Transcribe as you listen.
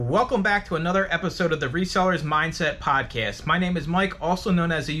Welcome back to another episode of the Reseller's Mindset Podcast. My name is Mike, also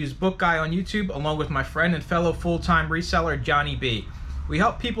known as the Used Book Guy on YouTube, along with my friend and fellow full-time reseller, Johnny B. We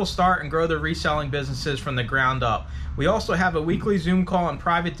help people start and grow their reselling businesses from the ground up. We also have a weekly Zoom call and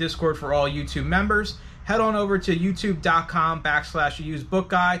private Discord for all YouTube members. Head on over to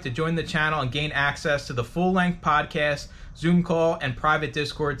youtube.com/usedbookguy to join the channel and gain access to the full-length podcast, Zoom call, and private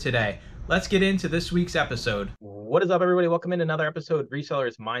Discord today. Let's get into this week's episode. What is up, everybody? Welcome in to another episode of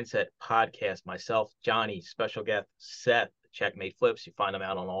Resellers Mindset Podcast. Myself, Johnny, special guest Seth, CheckmateFlips. You find them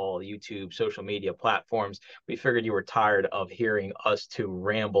out on all YouTube, social media platforms. We figured you were tired of hearing us two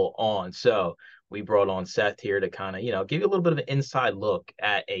ramble on, so we brought on Seth here to kind of, give you a little bit of an inside look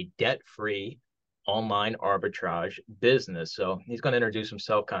at a debt-free online arbitrage business. So he's going to introduce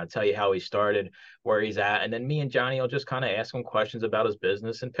himself, kind of tell you how he started, where he's at, and then me and Johnny will just kind of ask him questions about his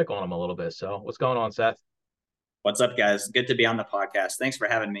business and pick on him a little bit. So what's going on, Seth? What's up, guys? Good to be on the podcast. Thanks for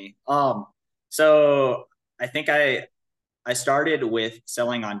having me. So I think I started with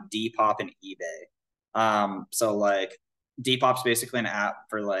selling on Depop and eBay. So like Depop's basically an app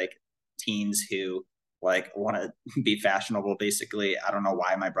for like teens who like want to be fashionable. Basically, I don't know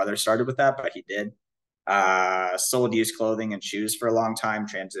why my brother started with that, but he did. Sold used clothing and shoes for a long time.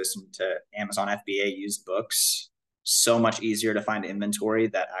 Transitioned to Amazon FBA used books. So much easier to find inventory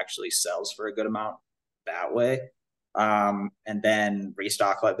that actually sells for a good amount that way. And then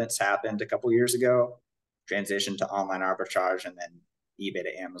restock limits happened a couple years ago, transitioned to online arbitrage, and then eBay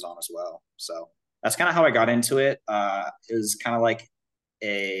to Amazon as well. So that's kind of how I got into it. It was kind of like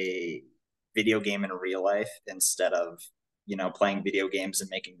a video game in real life instead of, playing video games and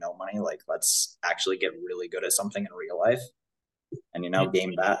making no money. Like, let's actually get really good at something in real life and,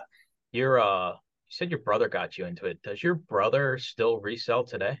 game that. You said your brother got you into it. Does your brother still resell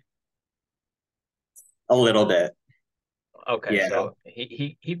today? A little bit. Okay, yeah. So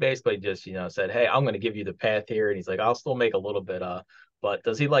he basically just, said, hey, I'm going to give you the path here. And he's like, I'll still make a little bit. But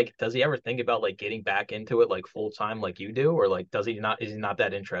does he ever think about like getting back into it like full time like you do? Or like, is he not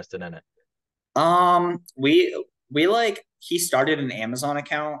that interested in it? He started an Amazon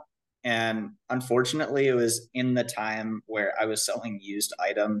account, and unfortunately it was in the time where I was selling used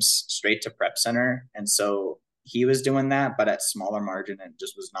items straight to Prep Center. And so he was doing that, but at smaller margin, and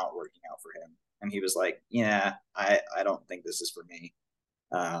just was not working out for him. And he was like, yeah, I don't think this is for me.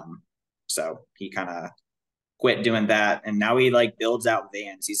 So he kind of quit doing that. And now he like builds out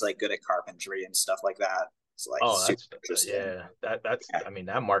vans. He's like good at carpentry and stuff like that. It's like, that's interesting. That's I mean,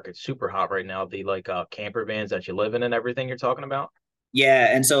 that market's super hot right now. The like camper vans that you live in and everything you're talking about.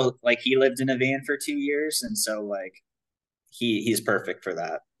 Yeah. And so like he lived in a van for 2 years. And so like he's perfect for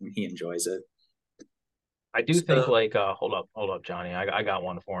that. And he enjoys it. I do think like hold up, Johnny. I got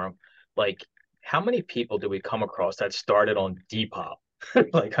one for him. Like, how many people do we come across that started on Depop?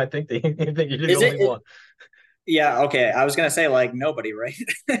 Like, I think you're the only one. Yeah, okay. I was gonna say like nobody, right?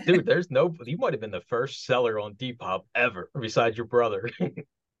 Dude, there's nobody. You might have been the first seller on Depop ever, besides your brother.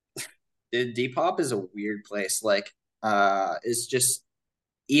 Depop is a weird place. Like, it's just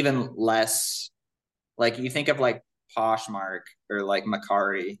even less. Like, you think of like Poshmark or like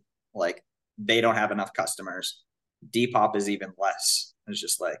Macari, like they don't have enough customers. Depop is even less. It's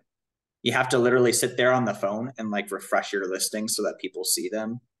just like you have to literally sit there on the phone and like refresh your listings so that people see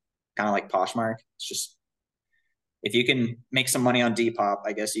them. Kind of like Poshmark. It's just, if you can make some money on Depop,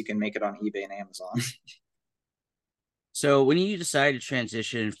 I guess you can make it on eBay and Amazon. So when you decided to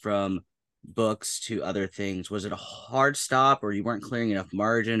transition from books to other things, was it a hard stop, or you weren't clearing enough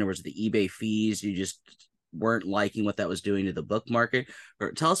margin, or was it the eBay fees? You just weren't liking what that was doing to the book market?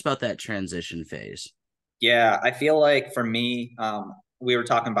 Or tell us about that transition phase. Yeah, I feel like for me, we were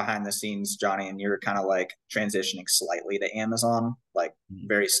talking behind the scenes, Johnny, and you were kind of like transitioning slightly to Amazon, like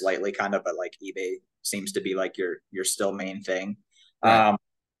very slightly kind of, but like eBay seems to be like your still main thing. Right.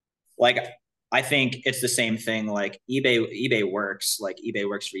 Like I think it's the same thing. Like eBay works, like eBay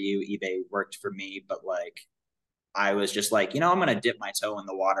works for you, eBay worked for me, but like I was just like, I'm gonna dip my toe in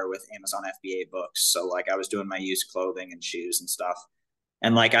the water with Amazon FBA books. So like I was doing my used clothing and shoes and stuff.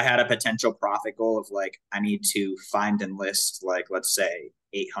 And like I had a potential profit goal of like I need to find and list like, let's say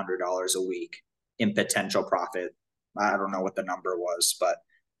 $800 a week in potential profit. I don't know what the number was, but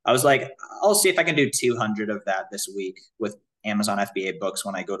I was like, I'll see if I can do 200 of that this week with Amazon FBA books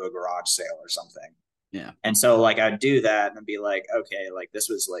when I go to a garage sale or something. Yeah. And so like I'd do that and be like, okay, like this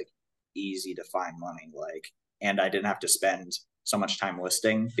was like easy to find money. Like, and I didn't have to spend so much time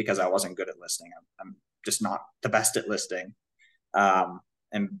listing because I wasn't good at listing. I'm just not the best at listing.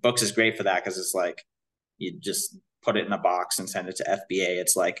 And books is great for that because it's like you just put it in a box and send it to FBA.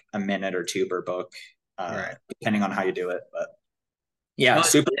 It's like a minute or two per book, right, depending on how you do it. But Yeah,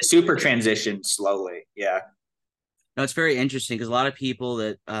 No, super transition slowly. Yeah. no, it's very interesting because a lot of people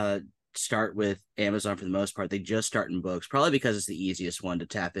that start with Amazon for the most part, they just start in books, probably because it's the easiest one to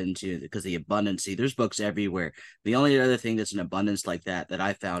tap into because the abundancy. There's books everywhere. The only other thing that's an abundance like that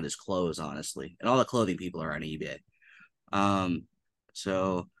I found is clothes, honestly, and all the clothing people are on eBay. Um,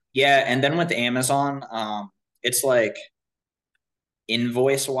 so Yeah, and then with Amazon, it's like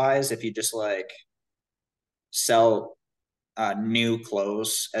invoice wise, if you just like sell new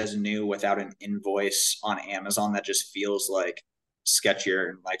clothes as new without an invoice on Amazon, that just feels like sketchier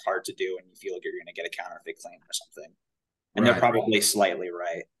and like hard to do, and you feel like you're going to get a counterfeit claim or something. And they're right. probably slightly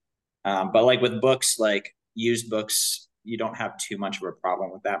right. But like with books, like used books, you don't have too much of a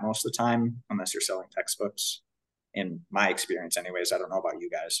problem with that most of the time, unless you're selling textbooks. In my experience, anyways. I don't know about you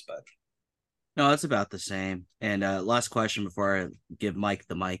guys, but No, it's about the same. And last question before I give Mike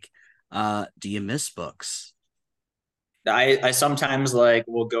the mic. Do you miss books? I sometimes like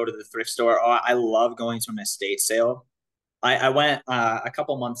will go to the thrift store. Oh, I love going to an estate sale. I went a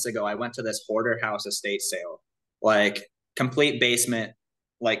couple months ago. I went to this hoarder house estate sale, like complete basement,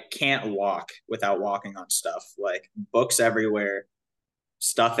 like can't walk without walking on stuff, like books everywhere,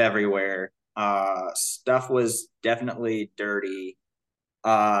 stuff everywhere. Stuff was definitely dirty.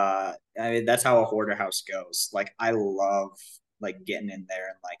 I mean, that's how a hoarder house goes. Like I love like getting in there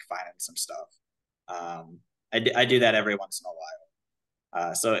and like finding some stuff. I do that every once in a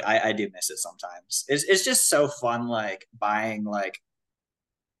while. So I do miss it sometimes. It's just so fun, like buying like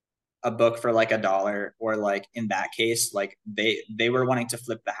a book for like $1, or like in that case, like they were wanting to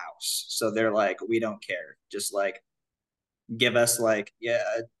flip the house, so they're like, we don't care, just like give us like, yeah,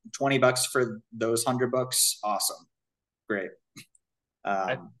 $20 for those 100 books. Awesome, great.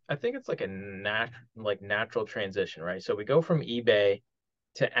 I Um, I think it's like a natural transition, right? So we go from eBay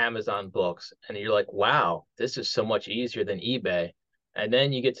to Amazon Books, and you're like, wow, this is so much easier than eBay. And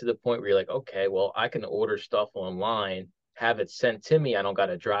then you get to the point where you're like, okay, well, I can order stuff online, have it sent to me. I don't got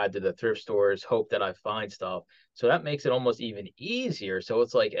to drive to the thrift stores, hope that I find stuff. So that makes it almost even easier. So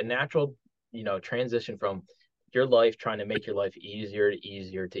it's like a natural, transition from your life trying to make your life easier to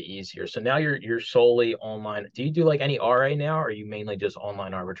easier to easier. So now you're solely online. Do you do like any RA now, or are you mainly just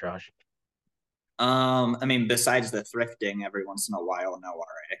online arbitrage? I mean, besides the thrifting every once in a while, no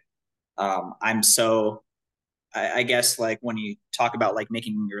RA. I'm so I guess like when you talk about like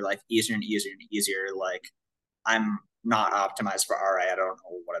making your life easier and easier and easier, like I'm not optimized for RA. I don't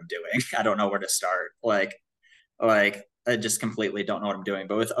know what I'm doing. I don't know where to start. Like I just completely don't know what I'm doing.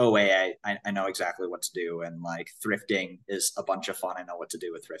 But with OA, I know exactly what to do, and like thrifting is a bunch of fun. I know what to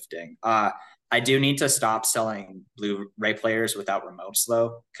do with thrifting. I do need to stop selling Blu-ray players without remotes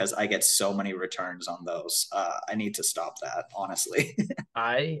though, because I get so many returns on those. I need to stop that, honestly.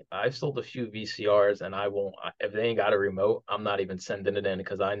 I've sold a few VCRs, and I won't, if they ain't got a remote, I'm not even sending it in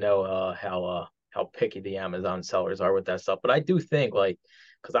because I know how picky the Amazon sellers are with that stuff. But I do think like,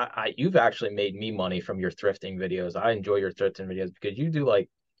 because you've actually made me money from your thrifting videos. I enjoy your thrifting videos because you do like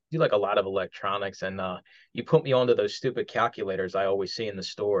a lot of electronics, and you put me onto those stupid calculators I always see in the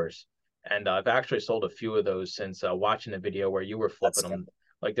stores. And I've actually sold a few of those since watching the video where you were flipping That's them,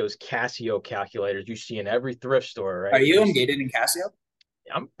 like those Casio calculators you see in every thrift store, Are right? Where you you ungated in Casio?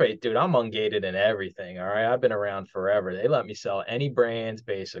 dude, I'm ungated in everything. All right. I've been around forever. They let me sell any brands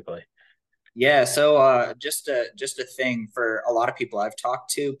basically. Yeah, so just a thing for a lot of people I've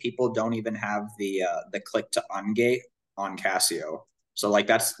talked to, people don't even have the click to ungate on Casio. So like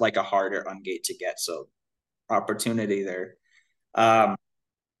that's like a harder ungate to get. So opportunity there. Um,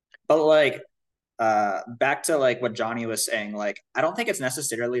 but like back to like what Johnny was saying, like I don't think it's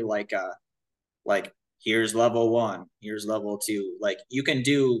necessarily like here's level one, here's level two. Like you can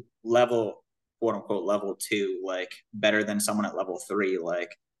do level quote unquote level two like better than someone at level three.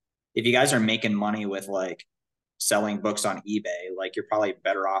 Like if you guys are making money with like selling books on eBay, like you're probably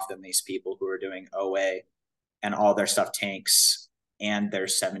better off than these people who are doing OA and all their stuff tanks and they're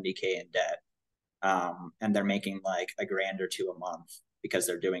 70K in debt. And they're making like a grand or two a month because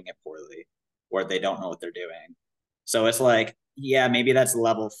they're doing it poorly or they don't know what they're doing. So it's like, yeah, maybe that's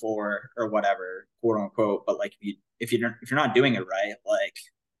level four or whatever, quote unquote. But like if you're not doing it right, like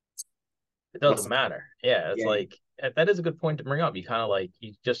It what's doesn't the point? matter. Yeah. It's Yeah, like, that is a good point to bring up. You kind of like,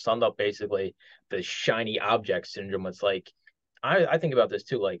 you just summed up basically the shiny object syndrome. It's like, I think about this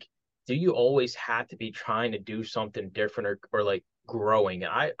too. Like, do you always have to be trying to do something different, or like growing?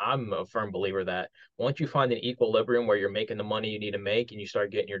 I'm a firm believer that once you find an equilibrium where you're making the money you need to make and you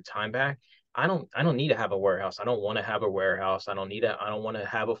start getting your time back, I don't need to have a warehouse. I don't want to have a warehouse. I don't want to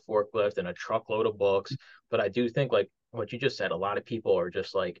have a forklift and a truckload of books. But I do think like what you just said, a lot of people are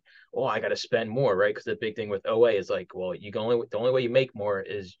just like, oh, I got to spend more, right? Because the big thing with OA is like, well, you can only the only way you make more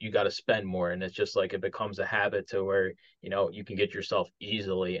is you got to spend more, and it's just like it becomes a habit to where you can get yourself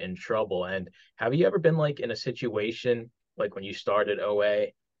easily in trouble. And have you ever been like in a situation like when you started OA?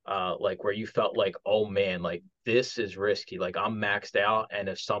 Like where you felt like, oh man, like this is risky. Like I'm maxed out, and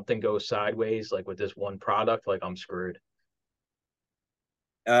if something goes sideways, like with this one product, like I'm screwed.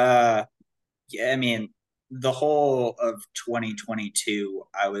 Uh, yeah, I mean, the whole of 2022,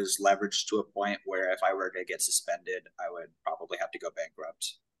 I was leveraged to a point where if I were to get suspended, I would probably have to go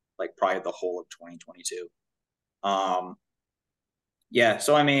bankrupt, like probably the whole of 2022. Um, yeah,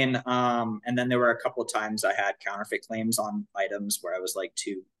 so I mean, and then there were a couple of times I had counterfeit claims on items where I was like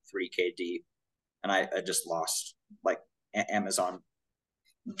 3K deep, and I just lost. Like Amazon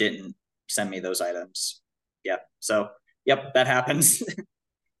didn't send me those items. Yeah, so yep, that happens.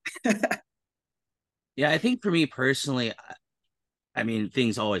 Yeah, I think for me personally, I mean,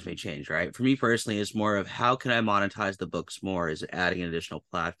 things always may change, right? For me personally, it's more of how can I monetize the books more? Is it adding an additional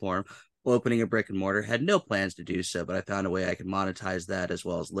platform? Opening a brick and mortar had no plans to do so, but I found a way I could monetize that as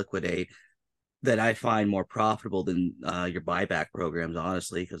well as liquidate that I find more profitable than your buyback programs,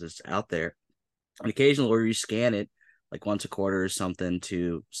 honestly, because it's out there. And occasionally where you scan it like once a quarter or something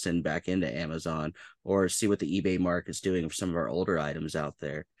to send back into Amazon or see what the eBay market's doing for some of our older items out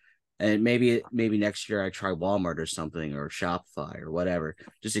there. And maybe next year I try Walmart or something or Shopify or whatever,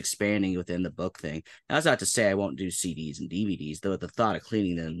 just expanding within the book thing. That's not to say I won't do CDs and DVDs, though the thought of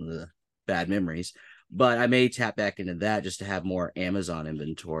cleaning them the bad memories. But I may tap back into that just to have more Amazon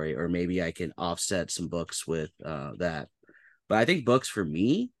inventory, or maybe I can offset some books with that. But I think books for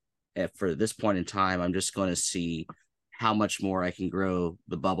me, for this point in time, I'm just going to see how much more I can grow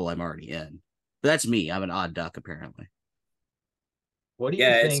the bubble I'm already in. But that's me. I'm an odd duck, apparently. What do you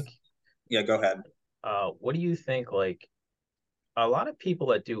Yeah, it's think? yeah. Go ahead. What do you think? Like a lot of people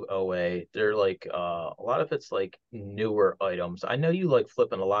that do OA, they're like a lot of it's like newer items. I know you like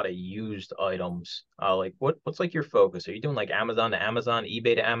flipping a lot of used items. Like what's like your focus? Are you doing like Amazon to Amazon,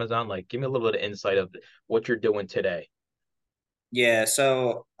 eBay to Amazon? Like give me a little bit of insight of what you're doing today. Yeah,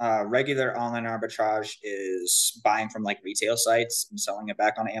 so regular online arbitrage is buying from like retail sites and selling it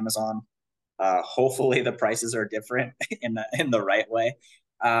back on Amazon. Hopefully, the prices are different in the right way.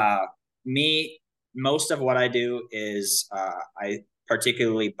 Uh, me, most of what I do is I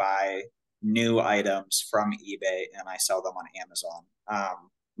particularly buy new items from eBay and I sell them on Amazon.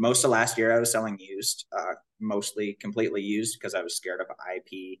 Most of last year, I was selling used, mostly completely used because I was scared of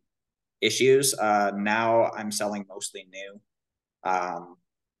IP issues. Now I'm selling mostly new. Um,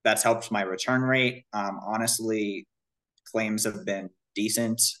 that's helped my return rate. Honestly, claims have been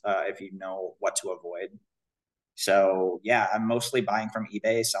decent if you know what to avoid. So yeah, I'm mostly buying from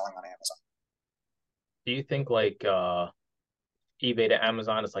eBay, selling on Amazon. Do you think like eBay to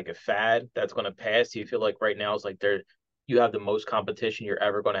Amazon is like a fad that's going to pass? Do you feel like right now is like you have the most competition you're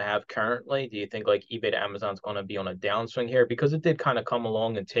ever going to have currently? Do you think like eBay to Amazon's going to be on a downswing here because it did kind of come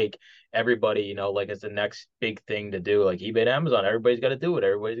along and take everybody, like as the next big thing to do, like eBay to Amazon, everybody's got to do it,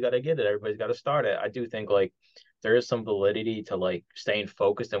 everybody's got to get it, everybody's got to start it. I do think like there is some validity to like staying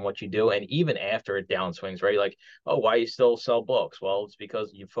focused on what you do, and even after it downswings, right? Like, oh, why you still sell books? Well, it's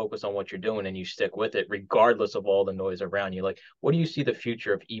because you focus on what you're doing and you stick with it regardless of all the noise around you. Like, what do you see the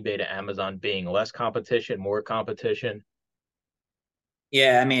future of eBay to Amazon being? Less competition, more competition?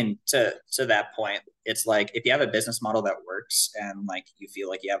 Yeah, I mean, to that point, it's like if you have a business model that works and like you feel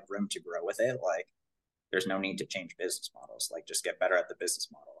like you have room to grow with it, like there's no need to change business models. Like just get better at the business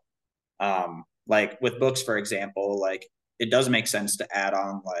model. Like with books, for example, like it does make sense to add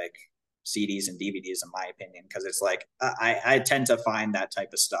on like CDs and DVDs, in my opinion, because it's like I tend to find that type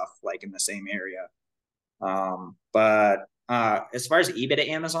of stuff like in the same area. But as far as eBay to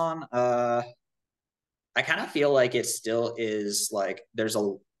Amazon, I kind of feel like it still is like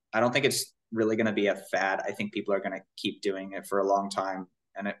I don't think it's really going to be a fad. I think people are going to keep doing it for a long time,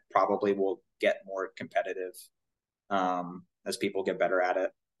 and it probably will get more competitive as people get better at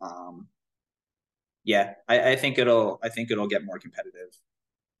it. Yeah, I think it'll get more competitive,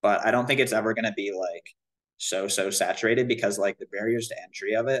 but I don't think it's ever going to be like so saturated because like the barriers to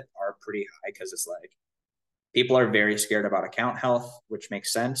entry of it are pretty high because it's like people are very scared about account health, which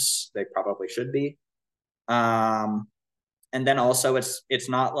makes sense. They probably should be. Um, and then also it's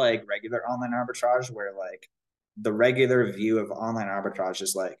not like regular online arbitrage where like the regular view of online arbitrage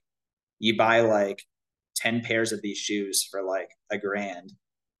is like you buy like 10 pairs of these shoes for like $1,000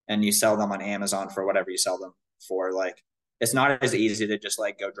 and you sell them on Amazon for whatever you sell them for. Like it's not as easy to just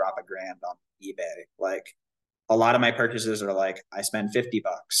like go drop $1,000 on eBay. Like a lot of my purchases are like I spend $50,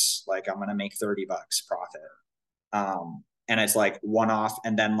 like I'm gonna make $30 profit. And it's like one off,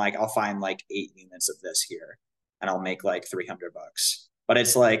 and then like I'll find like 8 units of this here, and I'll make like $300. But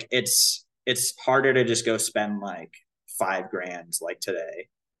it's like it's harder to just go spend like $5,000 like today.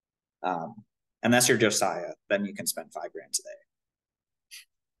 Um, Unless you're Josiah, then you can spend $5,000 today.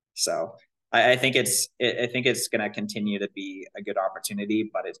 So I think it's going to continue to be a good opportunity,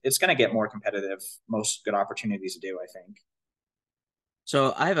 but it's going to get more competitive. Most good opportunities do, I think.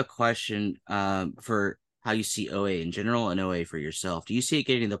 So I have a question for how you see OA in general and OA for yourself. Do you see it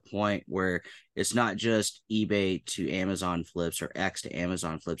getting to the point where it's not just eBay to Amazon flips or X to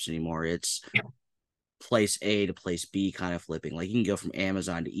Amazon flips anymore? It's place A to place B kind of flipping. Like you can go from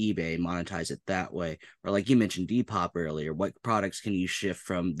Amazon to eBay, monetize it that way. Or like you mentioned Depop earlier, what products can you shift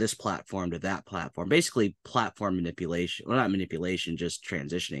from this platform to that platform? Basically platform manipulation. Well, not manipulation, just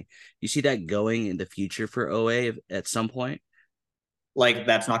transitioning. You see that going in the future for OA at some point? Like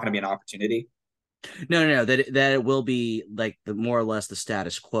that's not going to be an opportunity. No. That it will be like the more or less the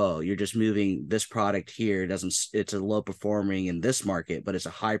status quo. You're just moving this product here. It's a low performing in this market, but it's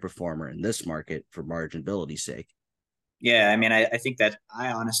a high performer in this market for marginability's sake. Yeah, I mean, I think that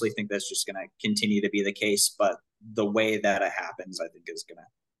I honestly think that's just going to continue to be the case, but the way that it happens, I think, is going to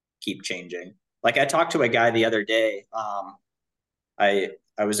keep changing. Like I talked to a guy the other day. I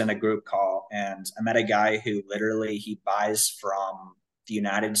was in a group call and I met a guy who literally he buys from the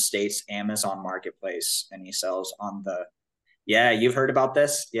United States Amazon marketplace and he sells on the yeah, you've heard about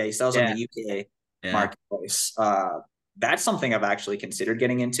this? Yeah, he sells on Yeah. the UK Yeah. marketplace. That's something I've actually considered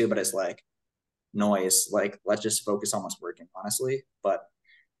getting into, but it's like noise. Like let's just focus on what's working, honestly. But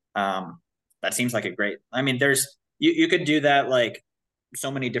um that seems like a great I mean, there's you could do that like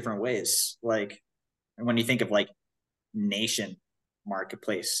so many different ways. Like when you think of like nation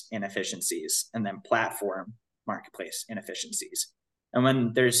marketplace inefficiencies and then platform marketplace inefficiencies. And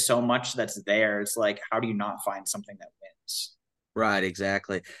when there's so much that's there, it's like, how do you not find something that wins? Right,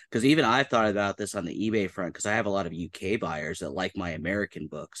 exactly. Because even I've thought about this on the eBay front because I have a lot of UK buyers that like my American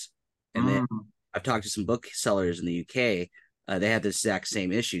books. And then Mm. I've talked to some booksellers in the UK. They have the exact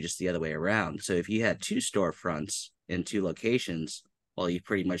same issue, just the other way around. So if you had two storefronts in two locations, well, you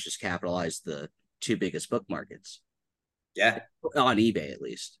pretty much just capitalized the two biggest book markets Yeah, on eBay, at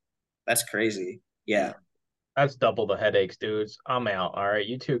least. that's crazy. Yeah. That's double the headaches, dudes. I'm out. All right,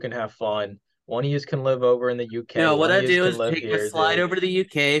 you two can have fun. One of you can live over in the UK. No, what One of I you do can is live take my here, flight dude. over to the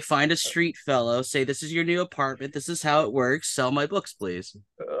UK, find a street fellow, say this is your new apartment, this is how it works, sell my books, please.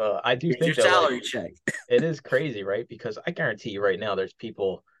 I do Here's your think though, like salary check. it is crazy, right? Because I guarantee you right now, there's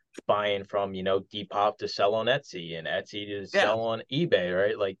people buying from Depop to sell on Etsy and Etsy to Yeah. sell on eBay,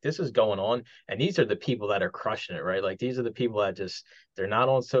 right? Like this is going on, and these are the people that are crushing it, right? Like these are the people that just they're not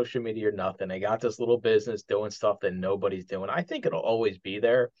on social media or nothing. They got this little business doing stuff that nobody's doing. I think it'll always be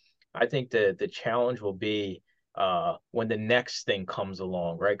there. I think the challenge will be when the next thing comes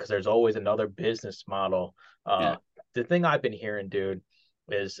along, right? Because there's always another business model. Yeah. The thing I've been hearing, dude,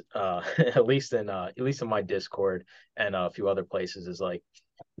 is at least in my Discord and a few other places is like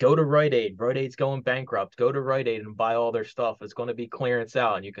go to Rite Aid. Rite Aid's going bankrupt. Go to Rite Aid and buy all their stuff. It's going to be clearance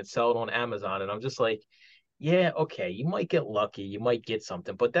out and you can sell it on Amazon. And I'm just like, yeah, okay, you might get lucky, you might get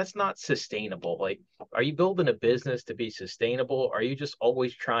something, but that's not sustainable. Like, are you building a business to be sustainable? Or are you just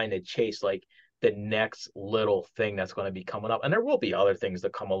always trying to chase like the next little thing that's going to be coming up? And there will be other things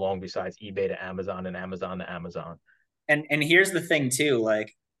that come along besides eBay to Amazon and Amazon to Amazon. And here's the thing too,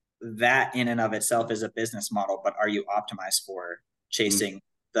 like that in and of itself is a business model, but are you optimized for Mm. chasing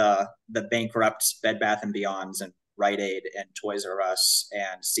the bankrupt Bed Bath and Beyonds and Rite Aid and Toys R Us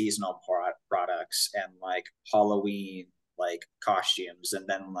and seasonal products and like Halloween like costumes and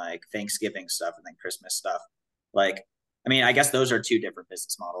then like Thanksgiving stuff and then Christmas stuff. Like, I mean, I guess those are two different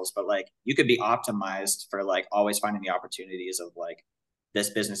business models, but like you could be optimized for like always finding the opportunities of like this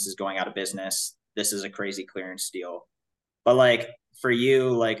business is going out of business. This is a crazy clearance deal. But like for you,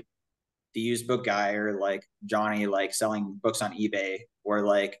 like the used book guy or like Johnny like selling books on eBay or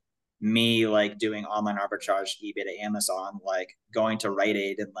like me like doing online arbitrage eBay to Amazon, like going to Rite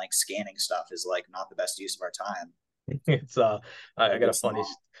Aid and like scanning stuff is like not the best use of our time. It's I Like got a it's funny not.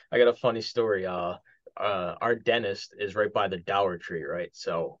 I got a funny story. Our dentist is right by the Dollar Tree, right?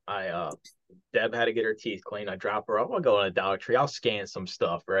 So Deb had to get her teeth cleaned. I drop her off. I'll go in a Dollar Tree. I'll scan some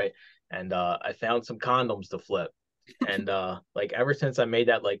stuff, right? And I found some condoms to flip. And like ever since I made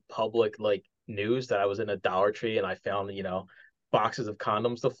that like public like news that I was in a Dollar Tree and I found, boxes of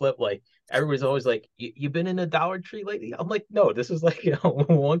condoms to flip. Like everybody's always like, you been in a Dollar Tree lately? I'm like, no, this is like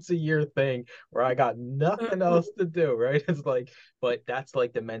once a year thing where I got nothing else to do, right? It's like, but that's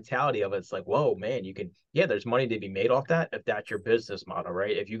like the mentality of it. It's like, whoa, man, you can, yeah, there's money to be made off that if that's your business model,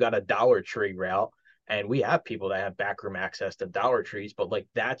 right? If you got a Dollar Tree route, and we have people that have backroom access to Dollar Trees, but like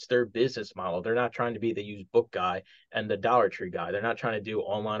that's their business model. They're not trying to be the used book guy and the Dollar Tree guy. They're not trying to do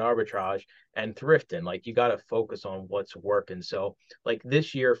online arbitrage and thrifting. Like you got to focus on what's working. So like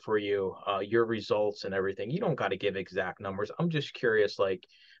this year for you, your results and everything, you don't got to give exact numbers. I'm just curious, like,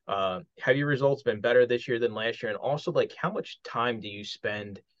 have your results been better this year than last year? And also, like, how much time do you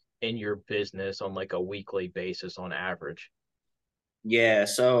spend in your business on like a weekly basis on average? Yeah,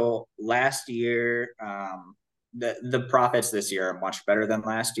 so last year, the profits this year are much better than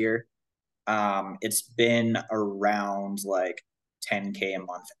last year. It's been around like 10K a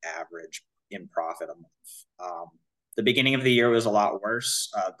month average in profit a month. The beginning of the year was a lot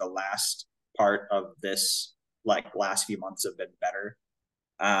worse. The last part of this, like last few months, have been better.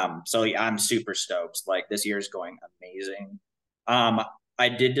 So yeah, I'm super stoked. Like this year is going amazing. Um, I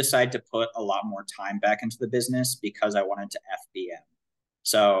did decide to put a lot more time back into the business because I wanted to FBM.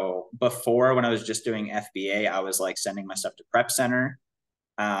 So before, when I was just doing FBA, I was like sending my stuff to Prep Center,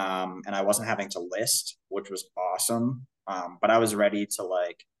 and I wasn't having to list, which was awesome. But I was ready to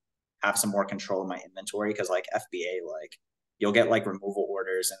like have some more control of my inventory because like FBA, like you'll get like removal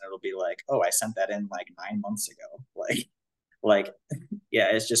orders and it'll be like, oh, I sent that in like 9 months ago. Like, yeah,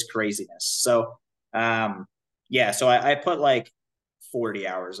 it's just craziness. So, yeah, so I put like 40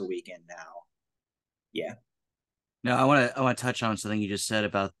 hours a week in now. Yeah. No, I want to touch on something you just said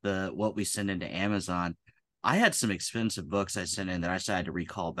about the what we send into Amazon. I had some expensive books I sent in that I decided to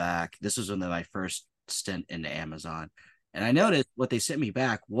recall back. This was when my first stint into Amazon. And I noticed what they sent me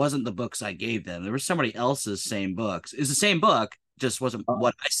back wasn't the books I gave them. There was somebody else's same books. It's the same book, just wasn't Oh,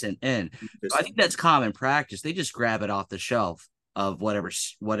 what I sent in. So I think interesting. that's common practice. They just grab it off the shelf of whatever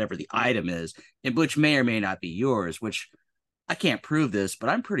the item is, and which may or may not be yours, which I can't prove this, but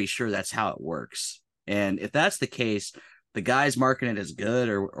I'm pretty sure that's how it works. And if that's the case, the guy's marketing it as good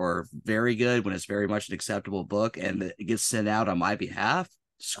or very good when it's very much an acceptable book and it gets sent out on my behalf.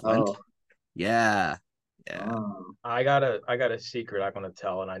 Squint. Oh, Yeah. Yeah. I got a secret I'm gonna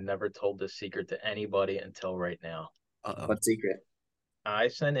tell, and I never told this secret to anybody until right now. Uh-oh. what secret? I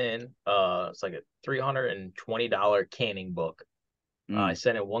sent in it's like a $320 canning book. I Mm.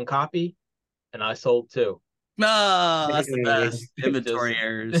 sent in one copy and I sold two. Oh, that's the best. Just Inventory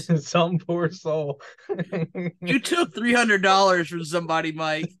errors. some poor soul. You took $300 from somebody,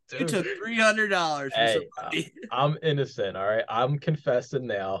 Mike. You Dude, took $300 from hey, somebody. I'm innocent, all right? I'm confessing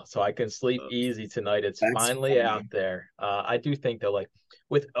now, so I can sleep Oh, easy tonight. It's That's finally out funny. there. I do think that like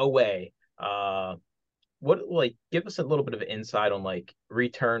with OA, what like give us a little bit of insight on like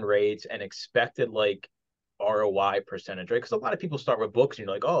return rates and expected like ROI percentage, right? Because a lot of people start with books and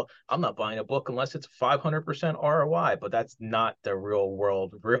you're like, oh, I'm not buying a book unless it's 500% ROI, but that's not the real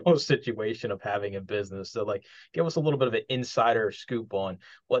world, real situation of having a business. So like, give us a little bit of an insider scoop on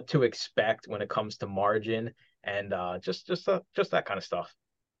what to expect when it comes to margin and just that kind of stuff.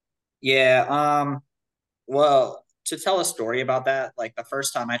 Yeah. Well, to tell a story about that, like the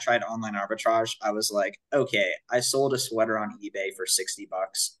first time I tried online arbitrage, I was like, okay, I sold a sweater on eBay for 60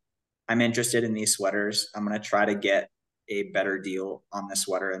 bucks. I'm interested in these sweaters. I'm going to try to get a better deal on this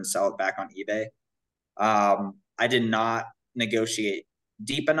sweater and sell it back on eBay. I did not negotiate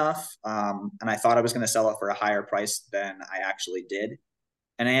deep enough. And I thought I was going to sell it for a higher price than I actually did.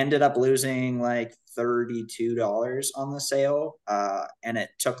 And I ended up losing like $32 on the sale. And it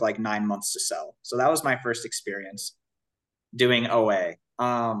took like 9 months to sell. So that was my first experience doing OA.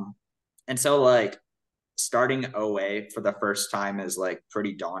 And so like starting OA for the first time is like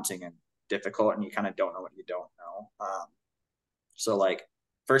pretty daunting and difficult, and you kind of don't know what you don't know. So like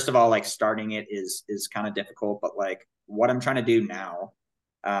first of all, like starting it is kind of difficult, but like what I'm trying to do now,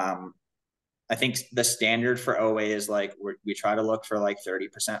 um, I think the standard for OA is like we try to look for like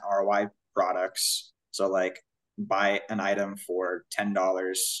 30% ROI products. So like buy an item for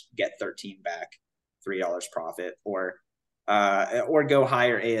 $10, get 13 back, $3 profit, or go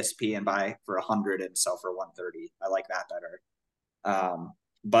higher ASP and buy for 100 and sell for 130. I like that better.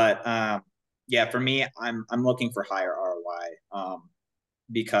 But yeah, for me, I'm looking for higher ROI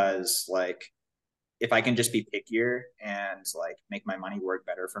because like if I can just be pickier and like make my money work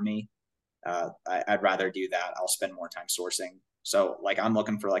better for me, I'd rather do that. I'll spend more time sourcing. So like I'm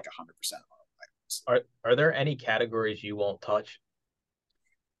looking for like 100% Are there any categories you won't touch?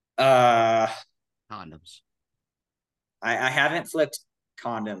 ROI. condoms. I haven't flipped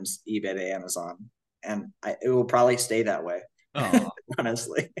condoms eBay to Amazon, and it will probably stay that way. Oh,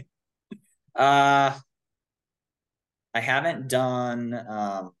 honestly. Uh, I haven't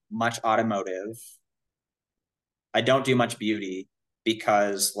done much automotive. I don't do much beauty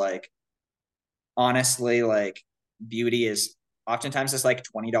because, like, honestly, like, beauty is oftentimes it's like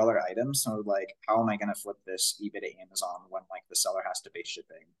 $20 items. So, like, how am I going to flip this eBay to Amazon when, like, the seller has to pay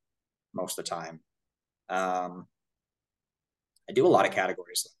shipping most of the time? Um, I do a lot of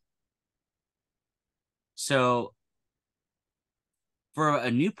categories. so for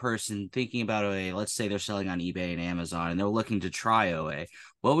a new person thinking about OA, let's say they're selling on eBay and Amazon and they're looking to try OA,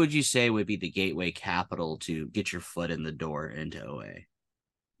 what would you say would be the gateway capital to get your foot in the door into OA?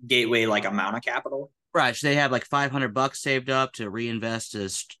 Gateway, like, amount of capital. Right. Should they have like $500 saved up to reinvest to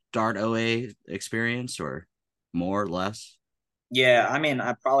start OA experience or more or less? Yeah, I mean,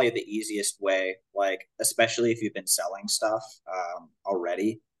 probably the easiest way, like, especially if you've been selling stuff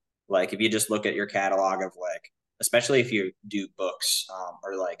already. Like, if you just look at your catalog of, like, especially if you do books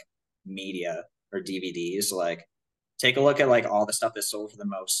or like media or DVDs, like, take a look at like all the stuff that's sold for the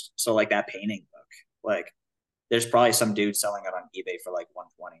most. So, like, that painting book, like, there's probably some dude selling it on eBay for like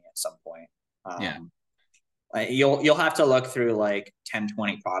 120 at some point. Yeah. Um, you'll have to look through like 10,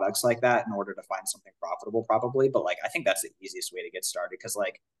 20 products like that in order to find something profitable, probably. But, like, I think that's the easiest way to get started because,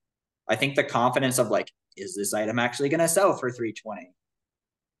 like, I think the confidence of, like, is this item actually going to sell for 320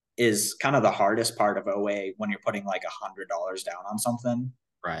 is kind of the hardest part of OA when you're putting like $100 down on something.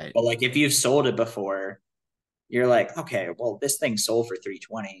 Right. But, like, if you've sold it before, you're like, okay, well, this thing sold for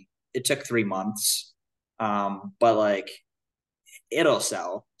 320. It took 3 months. But, like, it'll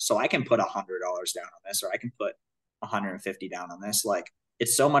sell. So I can put $100 down on this, or I can put 150 down on this. Like,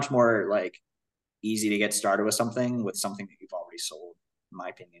 it's so much more, like, easy to get started with something that you've already sold, in my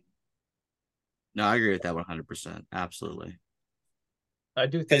opinion. No, I agree with that 100%. Absolutely. I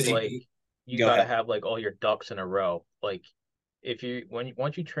do think Because like you go got to ahead. have like all your ducks in a row. Like if you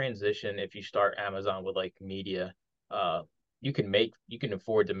once you transition, if you start Amazon with like media, uh, you can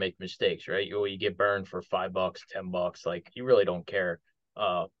afford to make mistakes, right? You get burned for $5, $10, like you really don't care.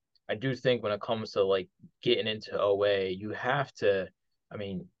 Uh, I do think when it comes to like getting into OA, you have to. I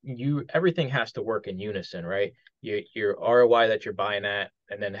mean, you everything has to work in unison, right? Your ROI that you're buying at,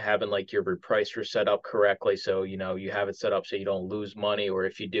 and then having like your repricer set up correctly, so you have it set up so you don't lose money, or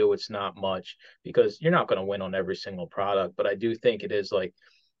if you do, it's not much because you're not going to win on every single product. But I do think it is like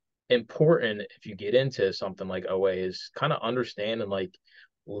important if you get into something like OA is kind of understand and like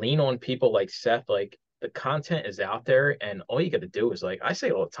lean on people like Seth. Like the content is out there, and all you got to do is like I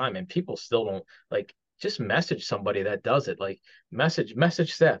say all the time, and people still don't like just message somebody that does it. Like message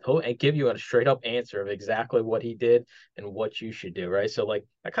Seth. He'll give you a straight up answer of exactly what he did and what you should do. Right. So like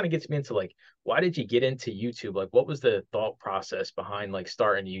that kind of gets me into like why did you get into YouTube? Like what was the thought process behind like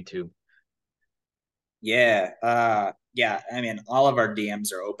starting YouTube? Yeah. Yeah. I mean, all of our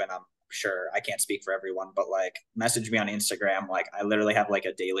DMs are open. I'm sure I can't speak for everyone, but, like, message me on Instagram. Like, I literally have like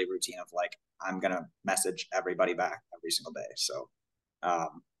a daily routine of, like, I'm gonna message everybody back every single day. So,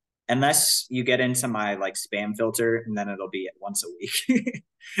 um, unless you get into my, like, spam filter, and then it'll be once a week.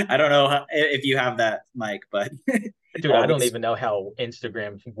 I don't know if you have that, Mike, but Dude, I'll I be. don't even know how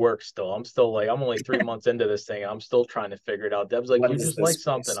Instagram works still. I'm still like, I'm only 3 months into this thing. I'm still trying to figure it out. Deb's like, What you is just this like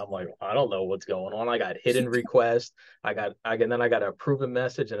something. place? I'm like, I don't know what's going on. I got hidden requests. And then I got to approve a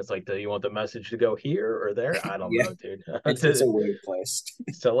message, and it's like, do you want the message to go here or there? I don't Yeah, know, dude. it's a weird place.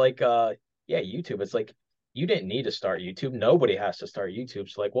 So like, yeah, YouTube. It's like you didn't need to start YouTube. Nobody has to start YouTube.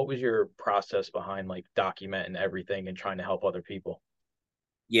 So like, what was your process behind like documenting everything and trying to help other people?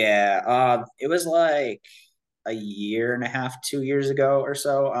 Yeah, it was like a year and a half, 2 years ago or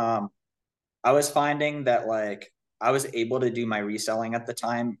so. I was finding that, like, I was able to do my reselling at the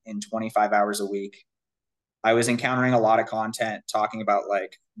time in 25 hours a week. I was encountering a lot of content talking about,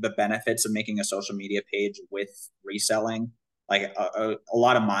 like, the benefits of making a social media page with reselling, like a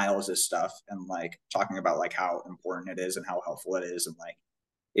lot of Miles' stuff, and, like, talking about, like, how important it is and how helpful it is, and, like,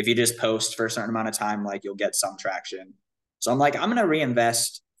 if you just post for a certain amount of time, like, you'll get some traction. So I'm like, I'm gonna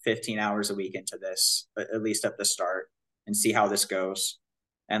reinvest 15 hours a week into this, at least at the start, and see how this goes.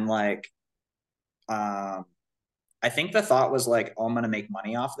 And, like, um, I think the thought was like, oh, I'm gonna make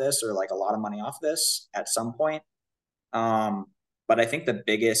money off this, or like a lot of money off this at some point. Um, but I think the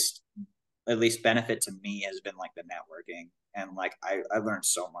biggest, at least, benefit to me has been like the networking, and, like, I learned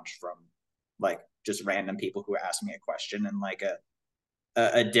so much from, like, just random people who ask me a question and, like,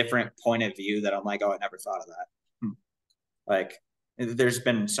 a different point of view that I'm like, oh, I never thought of that. Like, there's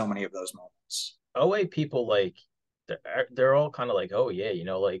been so many of those moments. OA people like they're all kind of like, oh yeah,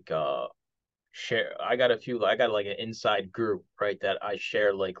 like I got like an inside group, right, that I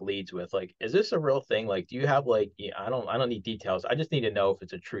share like leads with. Like, is this a real thing? Like, do you have like, yeah, I don't need details. I just need to know if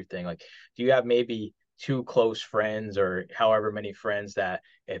it's a true thing. Like, do you have maybe two close friends or however many friends that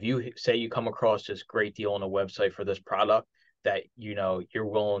if you say you come across this great deal on a website for this product, that you're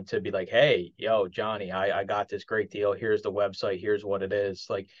willing to be like, hey, yo, Johnny, I got this great deal. Here's the website. Here's what it is.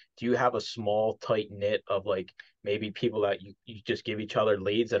 Like, do you have a small tight knit of like maybe people that you just give each other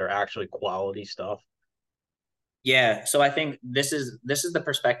leads that are actually quality stuff? Yeah, so I think this is the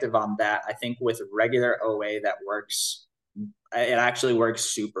perspective on that. I think with regular OA that works, it actually works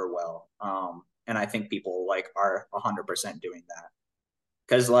super well. And I think people like are 100% doing that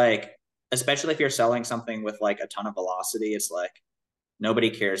because like especially if you're selling something with like a ton of velocity, it's like nobody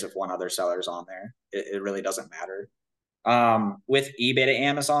cares if one other seller's on there. It really doesn't matter. With eBay to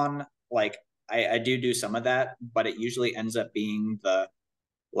Amazon, like I do some of that, but it usually ends up being the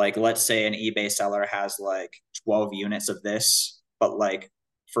like let's say an eBay seller has like 12 units of this, but like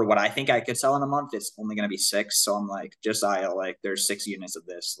for what I think I could sell in a month, it's only going to be six. So I'm like, Josiah, like there's 6 units of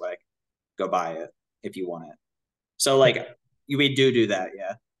this, like go buy it if you want it. So Can, like we do that.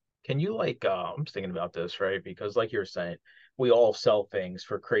 Yeah. can you like I'm just thinking about this, right? Because like you're saying, we all sell things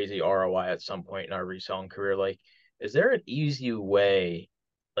for crazy ROI at some point in our reselling career. Like, is there an easy way?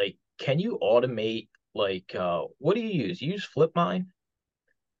 Like, can you automate like what do you use? You use Flipmine?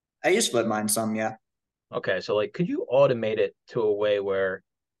 I use flip mine some. Yeah. Okay, so like, could you automate it to a way where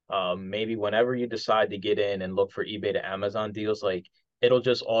maybe whenever you decide to get in and look for eBay to Amazon deals, like it'll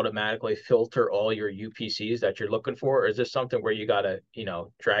just automatically filter all your UPCs that you're looking for? Or is this something where you gotta,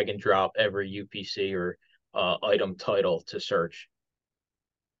 drag and drop every UPC or item title to search?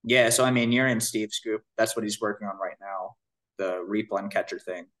 Yeah. So, I mean, you're in Steve's group. That's what he's working on right now, the replend catcher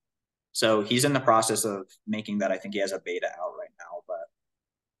thing. So he's in the process of making that. I think he has a beta out right now, but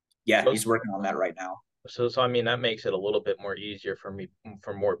yeah, So he's working on that right now. so I mean that makes it a little bit more easier for me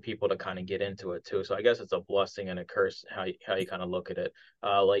for more people to kind of get into it too. So I guess it's a blessing and a curse how you kind of look at it.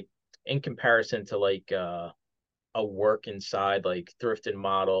 Like in comparison to like a work inside like thrift and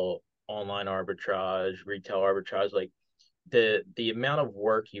model, online arbitrage, retail arbitrage, like the amount of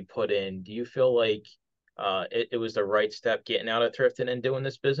work you put in, do you feel like it was the right step getting out of thrifting and doing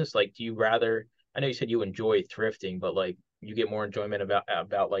this business? Like, do you rather, I know you said you enjoy thrifting, but like you get more enjoyment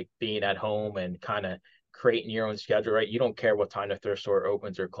about like being at home and kind of creating your own schedule, right? You don't care what time the thrift store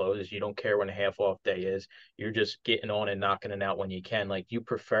opens or closes. You don't care when a half off day is. You're just getting on and knocking it out when you can. Like, you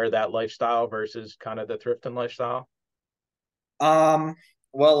prefer that lifestyle versus kind of the thrifting lifestyle? Um,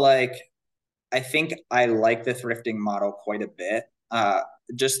 well, like I think I like the thrifting model quite a bit.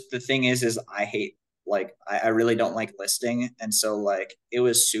 Just the thing is I hate like I really don't like listing, and so like it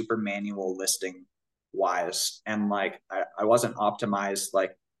was super manual listing wise, and like I wasn't optimized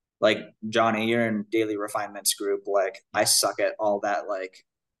like Johnny, you're in daily refinements group. Like I suck at all that like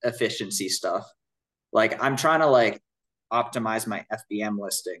efficiency stuff. Like I'm trying to like optimize my FBM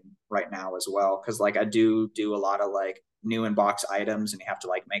listing right now as well because like I do a lot of like new inbox items and you have to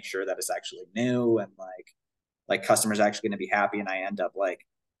like make sure that it's actually new and like customers actually going to be happy and I end up like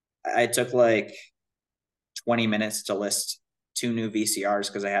I took like 20 minutes to list 2 new VCRs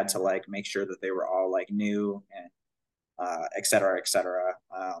because I had to like make sure that they were all like new and et cetera, et cetera.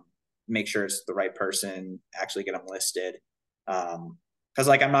 Make sure it's the right person, actually get them listed. Because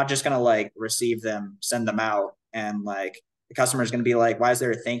like I'm not just gonna like receive them, send them out, and like the customer is gonna be like, "Why is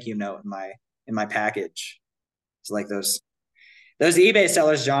there a thank you note in my package?" It's like those eBay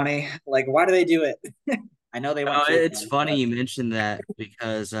sellers, Johnny. Like, why do they do it? I know they want It's KPIs, funny but you mentioned that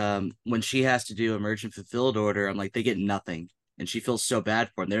because when she has to do a merchant fulfilled order, I'm like, they get nothing. And she feels so bad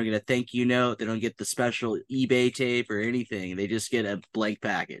for them. They don't get a thank you note. They don't get the special eBay tape or anything. They just get a blank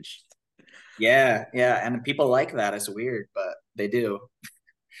package. yeah, yeah, and people like that. It's weird, but they do.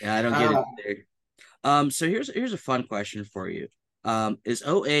 Yeah, I don't get it Uh, either. So here's a fun question for you. Is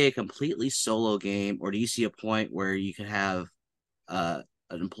OA a completely solo game, or do you see a point where you could have an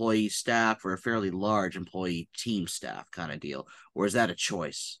employee staff or a fairly large employee team staff kind of deal, or is that a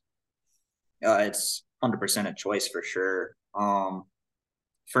choice? it's 100% a choice for sure.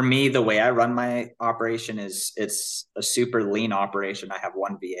 For me, the way I run my operation is it's a super lean operation. I have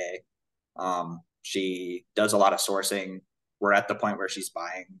one VA. She does a lot of sourcing. We're at the point where she's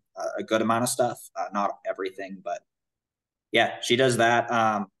buying a good amount of stuff, not everything, but yeah, she does that.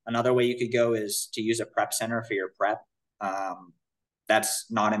 Another way you could go is to use a prep center for your prep. Um, that's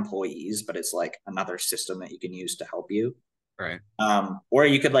not employees, but it's like another system that you can use to help you. Right. Or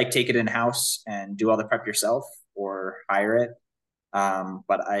you could like take it in house and do all the prep yourself or hire it.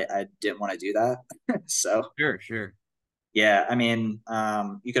 But I didn't want to do that. So Sure, sure. yeah, I mean,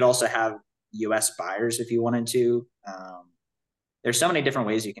 you could also have US buyers if you wanted to. There's so many different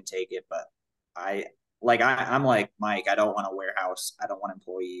ways you can take it, but I'm like Mike, I don't want a warehouse. I don't want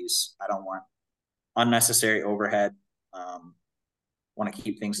employees. I don't want unnecessary overhead. Want to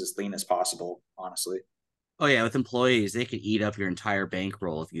keep things as lean as possible, honestly. Oh yeah, with employees, they could eat up your entire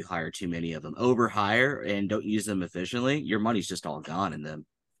bankroll if you hire too many of them. Overhire and don't use them efficiently, your money's just all gone in them.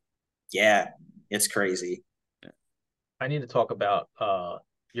 Yeah, it's crazy. I need to talk about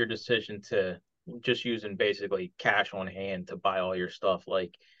your decision to just using basically cash on hand to buy all your stuff.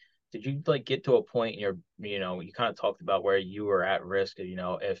 Like, did you like get to a point in your, you kind of talked about where you were at risk,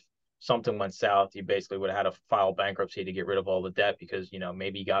 if something went south, you basically would have had to file bankruptcy to get rid of all the debt because,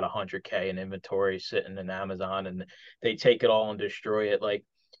 maybe you got 100K in inventory sitting in Amazon and they take it all and destroy it. Like,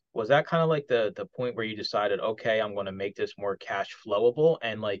 was that kind of like the point where you decided, okay, I'm going to make this more cash flowable?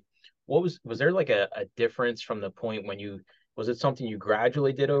 And like, was there like a difference from the point when you was it something you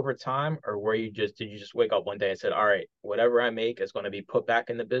gradually did over time, or where did you just wake up one day and said, all right, whatever I make is going to be put back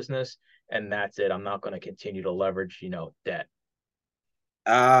in the business and that's it, I'm not going to continue to leverage debt?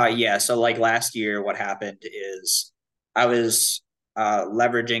 Yeah, so like last year what happened is I was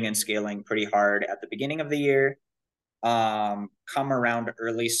leveraging and scaling pretty hard at the beginning of the year. Come around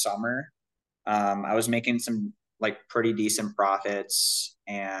early summer, I was making some like pretty decent profits,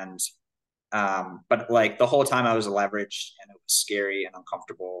 and but like the whole time I was leveraged and it was scary and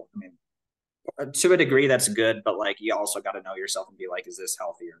uncomfortable. I mean, to a degree that's good, but like you also got to know yourself and be like, is this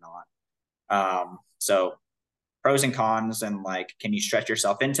healthy or not? So pros and cons, and like, can you stretch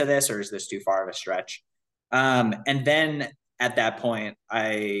yourself into this, or is this too far of a stretch? And then at that point,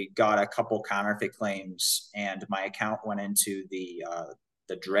 I got a couple counterfeit claims, and my account went into the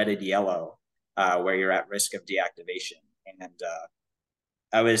dreaded yellow, where you're at risk of deactivation. And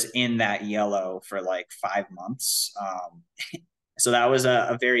I was in that yellow for like 5 months. So that was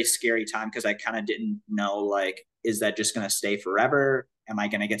a very scary time because I kind of didn't know, like, is that just going to stay forever? Am I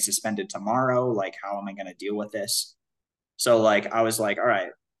going to get suspended tomorrow? Like, how am I going to deal with this? So like, I was like, all right,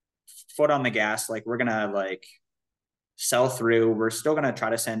 foot on the gas. Like, we're going to like sell through. We're still going to try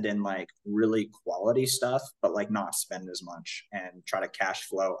to send in like really quality stuff, but like not spend as much and try to cash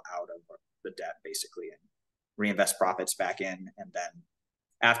flow out of the debt basically and reinvest profits back in. And then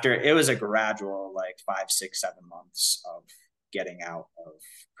after, it was a gradual like 5, 6, 7 months of getting out of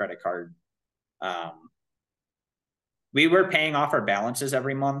credit card. Um, we were paying off our balances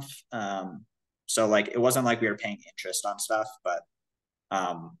every month. So like, it wasn't like we were paying interest on stuff, but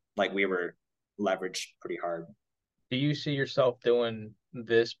like we were leveraged pretty hard. Do you see yourself doing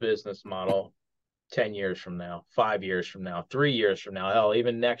this business model 10 years from now, 5 years from now, 3 years from now, hell,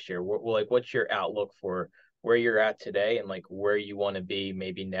 even next year? Like, what's your outlook for where you're at today and like where you want to be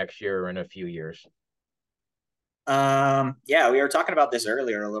maybe next year or in a few years? Yeah, we were talking about this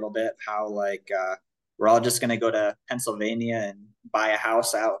earlier a little bit, how like we're all just gonna go to Pennsylvania and buy a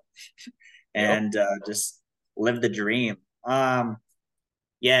house out Yep. and just live the dream.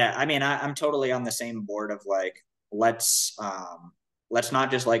 Yeah, I mean, I'm totally on the same board of like, let's let's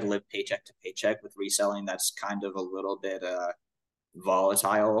not just like live paycheck to paycheck with reselling. That's kind of a little bit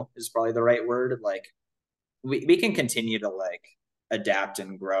volatile is probably the right word. Like we can continue to like adapt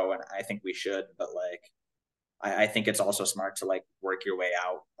and grow, and I think we should, but like I think it's also smart to like work your way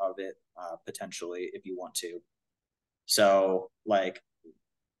out of it potentially if you want to. So like,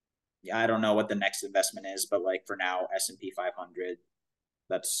 yeah, I don't know what the next investment is, but like for now, S&P 500,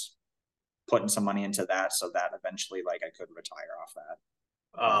 that's putting some money into that so that eventually like I could retire off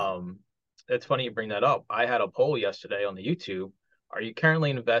that. Um, it's funny you bring that up. I had a poll yesterday on the YouTube. Are you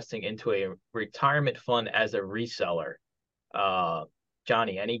currently investing into a retirement fund as a reseller? Uh,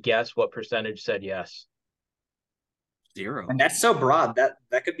 Johnny, any guess what percentage said yes? Zero. And that's so broad that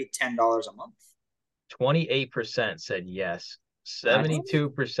could be $10 a month. 28% said yes. What?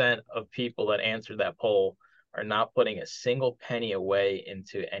 72% of people that answered that poll are not putting a single penny away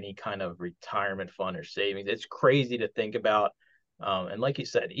into any kind of retirement fund or savings. It's crazy to think about. And like you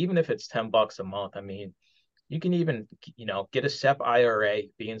said, even if it's $10 a month, I mean, you can even, get a SEP IRA.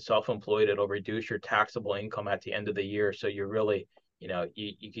 Being self-employed, it'll reduce your taxable income at the end of the year. So you're really,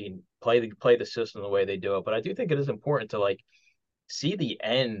 you can play the system the way they do it. But I do think it is important to like see the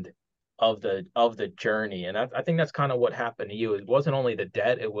end of the journey. And I think that's kind of what happened to you. It wasn't only the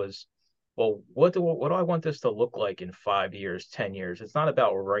debt, it was, well, what do I want this to look like in 5 years, 10 years? It's not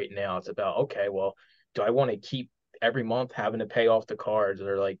about right now. It's about, okay, well, do I want to keep every month having to pay off the cards,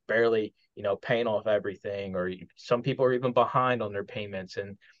 or like barely, paying off everything, or some people are even behind on their payments.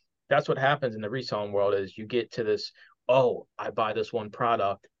 And that's what happens in the reselling world is you get to this, oh, I buy this one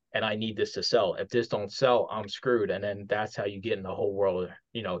product and I need this to sell. If this don't sell, I'm screwed. And then that's how you get in the whole world,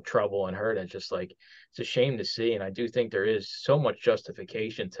 trouble and hurt. And it's just like, it's a shame to see. And I do think there is so much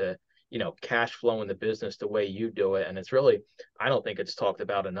justification to, cash flow in the business the way you do it. And it's really, I don't think it's talked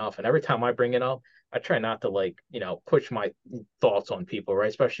about enough. And every time I bring it up, I try not to push my thoughts on people, right?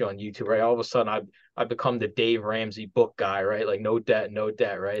 Especially on YouTube, right? All of a sudden I've become the Dave Ramsey book guy, right? Like no debt, no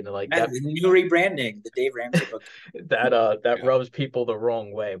debt, right? And like that the new rebranding, the Dave Ramsey book. that Yeah. rubs people the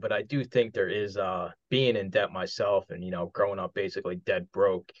wrong way. But I do think there is being in debt myself and growing up basically dead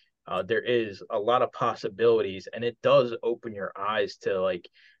broke. There is a lot of possibilities, and it does open your eyes to like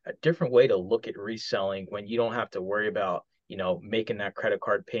a different way to look at reselling when you don't have to worry about making that credit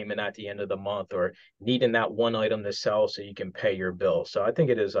card payment at the end of the month or needing that one item to sell so you can pay your bill. So I think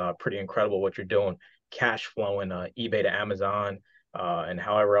it is pretty incredible what you're doing, cash flowing eBay to Amazon, and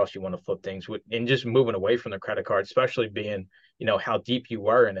however else you want to flip things and just moving away from the credit card, especially being, how deep you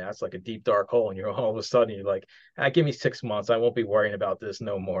were in it. That's like a deep, dark hole. And you're all of a sudden, you're like, give me 6 months. I won't be worrying about this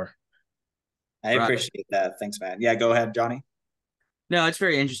no more. I Right. appreciate that. Thanks, man. Yeah, go ahead, Johnny. No, it's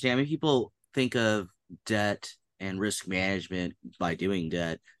very interesting. I mean, people think of debt and risk management by doing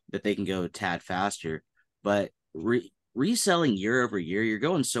debt that they can go a tad faster, but reselling year over year, you're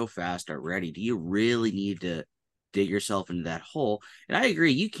going so fast already. Do you really need to dig yourself into that hole? And I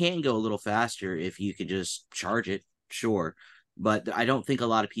agree, you can go a little faster if you could just charge it, sure. But I don't think a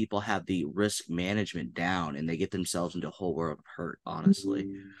lot of people have the risk management down and they get themselves into a whole world of hurt,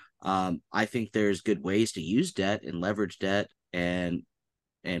 honestly. I think there's good ways to use debt and leverage debt and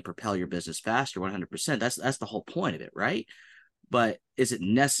propel your business faster 100%. That's the whole point of it, right? But is it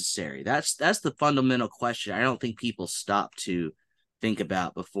necessary? That's the fundamental question. I don't think people stop to think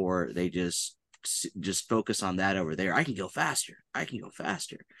about before they just focus on that over there. I can go faster. I can go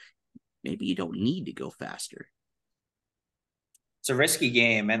faster. Maybe you don't need to go faster. It's a risky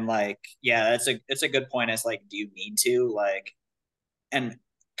game, and like, yeah, it's a good point. It's like, do you need to like, and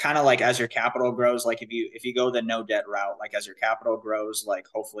kind of like as your capital grows, like if you go the no debt route, like as your capital grows, like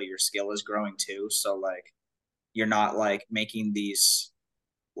hopefully your skill is growing too. So like you're not like making these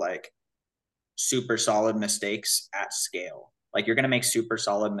like super solid mistakes at scale. Like you're gonna make super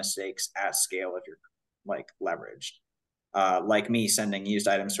solid mistakes at scale if you're like leveraged. Like me sending used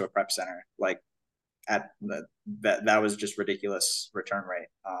items to a prep center, like at that was just ridiculous return rate.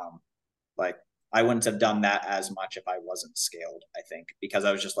 Like I wouldn't have done that as much if I wasn't scaled, I think, because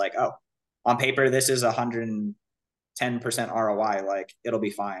I was just like, oh, on paper, this is 110% ROI. Like it'll be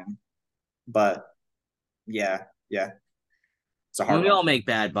fine. But yeah, it's a hard We one. all make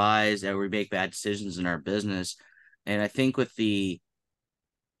bad buys and we make bad decisions in our business. And I think with the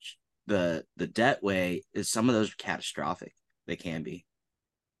debt way is some of those are catastrophic. They can be.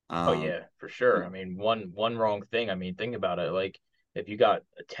 Oh yeah, for sure. I mean, one wrong thing. I mean, think about it. Like if you got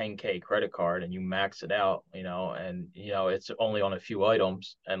a 10K credit card and you max it out, and it's only on a few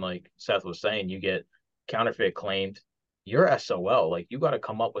items, and like Seth was saying, you get counterfeit claimed, you're SOL. Like you got to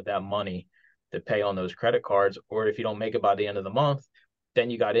come up with that money to pay on those credit cards, or if you don't make it by the end of the month, then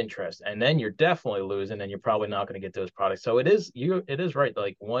you got interest, and then you're definitely losing, and you're probably not going to get those products. So it is right.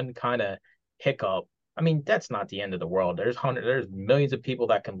 Like one kind of hiccup. I mean, that's not the end of the world. There's millions of people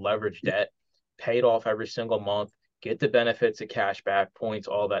that can leverage debt, pay it off every single month, get the benefits of cash back, points,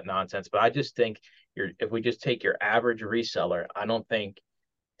 all that nonsense. But I just think if we just take your average reseller, I don't think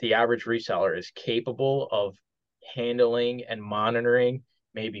the average reseller is capable of handling and monitoring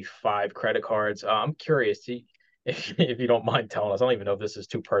maybe 5 credit cards. I'm curious if you don't mind telling us. I don't even know if this is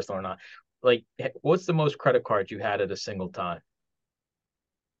too personal or not. Like, what's the most credit cards you had at a single time?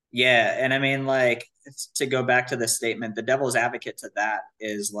 Yeah, and I mean, like to go back to the statement, the devil's advocate to that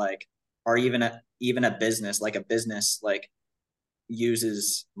is like, or even a business, like a business like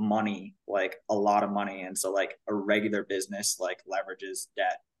uses money, like a lot of money, and so like a regular business like leverages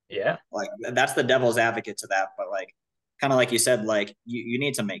debt. Yeah. Like that's the devil's advocate to that, but like kind of like you said, like you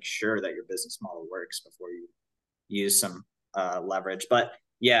need to make sure that your business model works before you use some leverage. But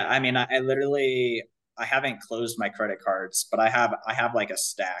yeah, I mean, I literally I haven't closed my credit cards, but I have like a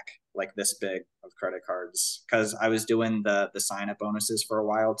stack like this big of credit cards because I was doing the sign up bonuses for a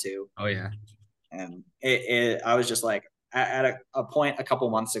while too, Oh yeah. and I was just like at a point a couple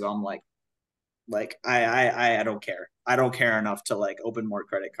months ago, I'm like I don't care. I don't care enough to like open more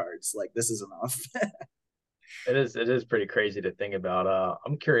credit cards. Like this is enough. It is pretty crazy to think about.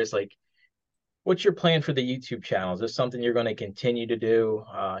 I'm curious, like, what's your plan for the YouTube channel? Is this something you're going to continue to do?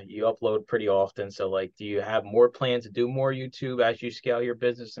 You upload pretty often, so like, do you have more plans to do more YouTube as you scale your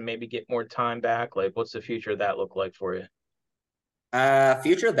business and maybe get more time back? Like, what's the future of that look like for you?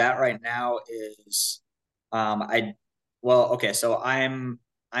 Future of that right now is I well, okay, so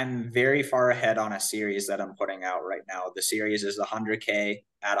I'm very far ahead on a series that I'm putting out right now. The series is the 100K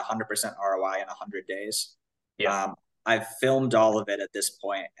at 100% ROI in 100 days. Yeah. I've filmed all of it at this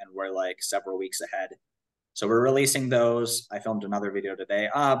point, and we're like several weeks ahead. So we're releasing those. I filmed another video today.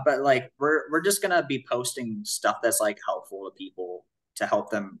 But like we're just gonna be posting stuff that's like helpful to people to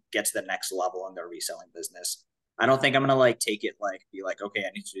help them get to the next level in their reselling business. I don't think I'm gonna like take it like be like, okay,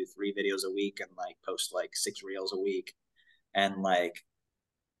 I need to do 3 videos a week and like post like 6 reels a week and like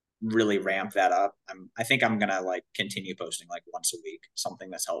really ramp that up. I think I'm gonna like continue posting like once a week, something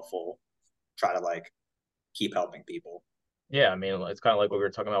that's helpful. Try to like keep helping people. Yeah, I mean, it's kind of like what we were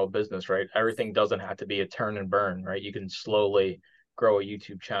talking about with business, right? Everything doesn't have to be a turn and burn, right? You can slowly grow a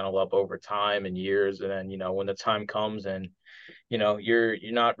YouTube channel up over time and years, and then when the time comes and you're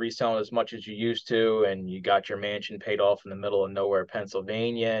not reselling as much as you used to, and you got your mansion paid off in the middle of nowhere,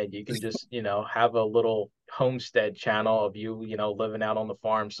 Pennsylvania, you can just have a little homestead channel of you living out on the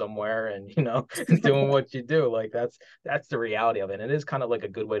farm somewhere and doing what you do. Like that's the reality of it. And it is kind of like a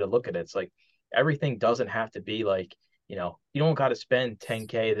good way to look at it. It's like everything doesn't have to be like you don't got to spend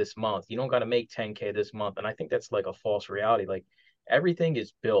 10K this month. You don't got to make 10K this month. And I think that's like a false reality. Like everything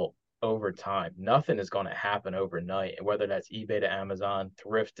is built over time. Nothing is going to happen overnight. And whether that's eBay to Amazon,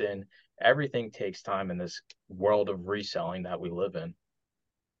 thrifting, everything takes time in this world of reselling that we live in.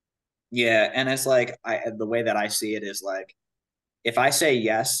 Yeah, and it's like the way that I see it is like if I say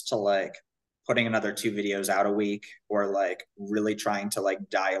yes to like putting another 2 videos out a week or like really trying to like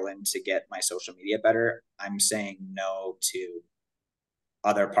dial in to get my social media better, I'm saying no to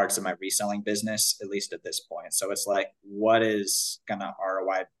other parts of my reselling business, at least at this point. So it's like, what is gonna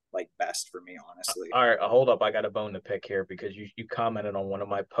ROI like best for me, honestly? All right, hold up. I got a bone to pick here because you commented on one of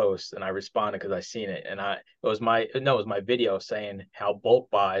my posts and I responded because I seen it and it was my video saying how bulk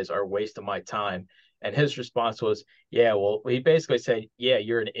buys are a waste of my time. And his response was, yeah, well, he basically said, yeah,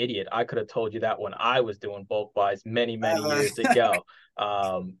 you're an idiot. I could have told you that when I was doing bulk buys many years ago.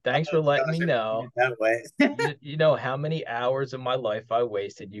 Thanks for Oh letting gosh, me I didn't mean know. it that way. You know how many hours of my life I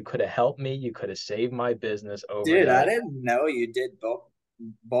wasted. You could have helped me. You could have saved my business Dude, I overnight. didn't know you did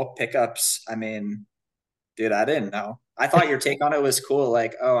bulk pickups. I mean, dude, I didn't know. I thought your take on it was cool.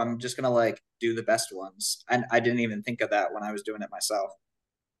 Like, oh, I'm just gonna like do the best ones, and I didn't even think of that when I was doing it myself.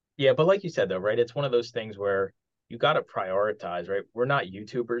 Yeah, but like you said though, right? It's one of those things where you got to prioritize, right? We're not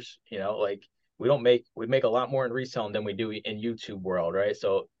YouTubers, like we make a lot more in reselling than we do in YouTube world, right?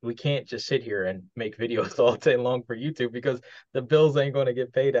 So we can't just sit here and make videos all day long for YouTube because the bills ain't going to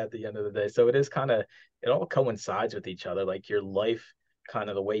get paid at the end of the day. So it all coincides with each other. Like your life, kind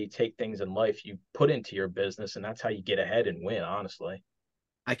of the way you take things in life, you put into your business, and that's how you get ahead and win, honestly.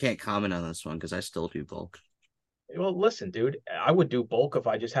 I can't comment on this one because I still do bulk. Well, listen, dude, I would do bulk if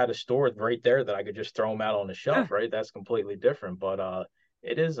I just had a store right there that I could just throw them out on the Yeah. shelf, right? That's completely different. But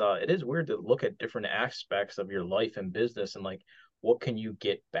it is weird to look at different aspects of your life and business and like what can you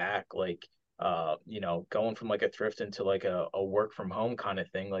get back? Like going from like a thrift into like a work from home kind of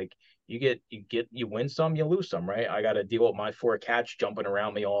thing. Like you win some, you lose some, right? I gotta deal with my 4 cats jumping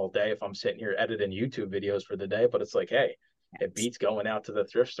around me all day if I'm sitting here editing YouTube videos for the day, but it's like, hey, it beats going out to the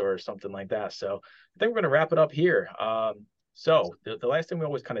thrift store or something like that. So I think we're going to wrap it up here. So the last thing we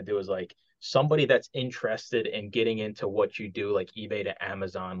always kind of do is like somebody that's interested in getting into what you do, like eBay to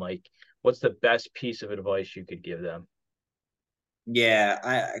Amazon, like what's the best piece of advice you could give them? Yeah,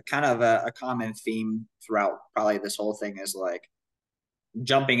 I kind of a common theme throughout probably this whole thing is like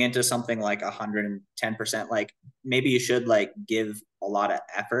jumping into something like 110%. Like maybe you should like give a lot of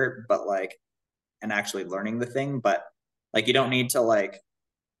effort, but like and actually learning the thing, but like you don't need to like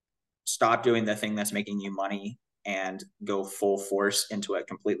stop doing the thing that's making you money and go full force into a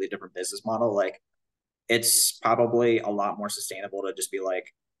completely different business model. Like it's probably a lot more sustainable to just be like,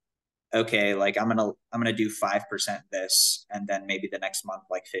 okay, like I'm gonna do 5% this, and then maybe the next month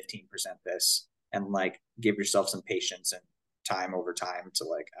like 15% this, and like give yourself some patience and time over time to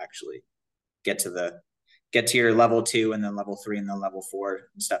like actually get to your level 2 and then level 3 and then level 4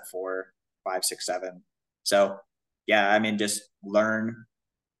 and step 4, 5, 6, 7. So yeah, I mean just learn,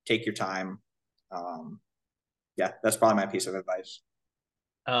 take your time. Um, yeah, that's probably my piece of advice.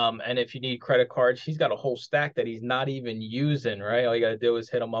 And if you need credit cards, he's got a whole stack that he's not even using, right? All you got to do is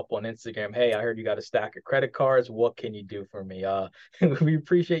hit him up on Instagram. Hey, I heard you got a stack of credit cards. What can you do for me? We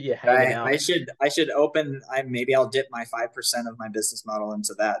appreciate you hanging I out. should open. Maybe I'll dip my 5% of my business model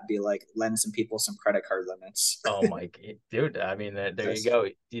into that. Be like lend some people some credit card limits. Oh my dude, I mean, there you go.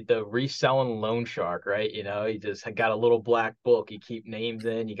 The reselling loan shark, right? You just got a little black book. You keep names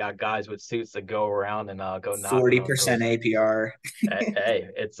in. You got guys with suits that go around and go knocking Forty on percent doors. APR. Hey,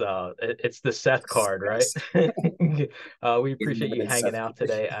 It's the Seth card, right? We appreciate you hanging out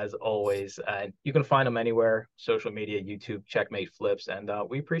today as always. And you can find him anywhere, social media, YouTube, CheckmateFlips, and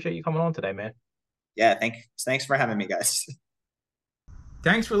we appreciate you coming on today, man. Yeah, thanks for having me, guys.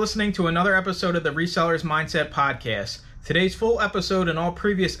 Thanks for listening to another episode of the Reseller's Mindset Podcast. Today's full episode and all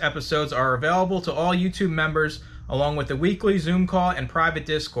previous episodes are available to all YouTube members, along with the weekly Zoom call and private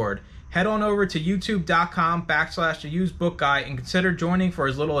Discord. Head on over to youtube.com/theUsedBookGuy and consider joining for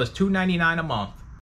as little as $2.99 a month.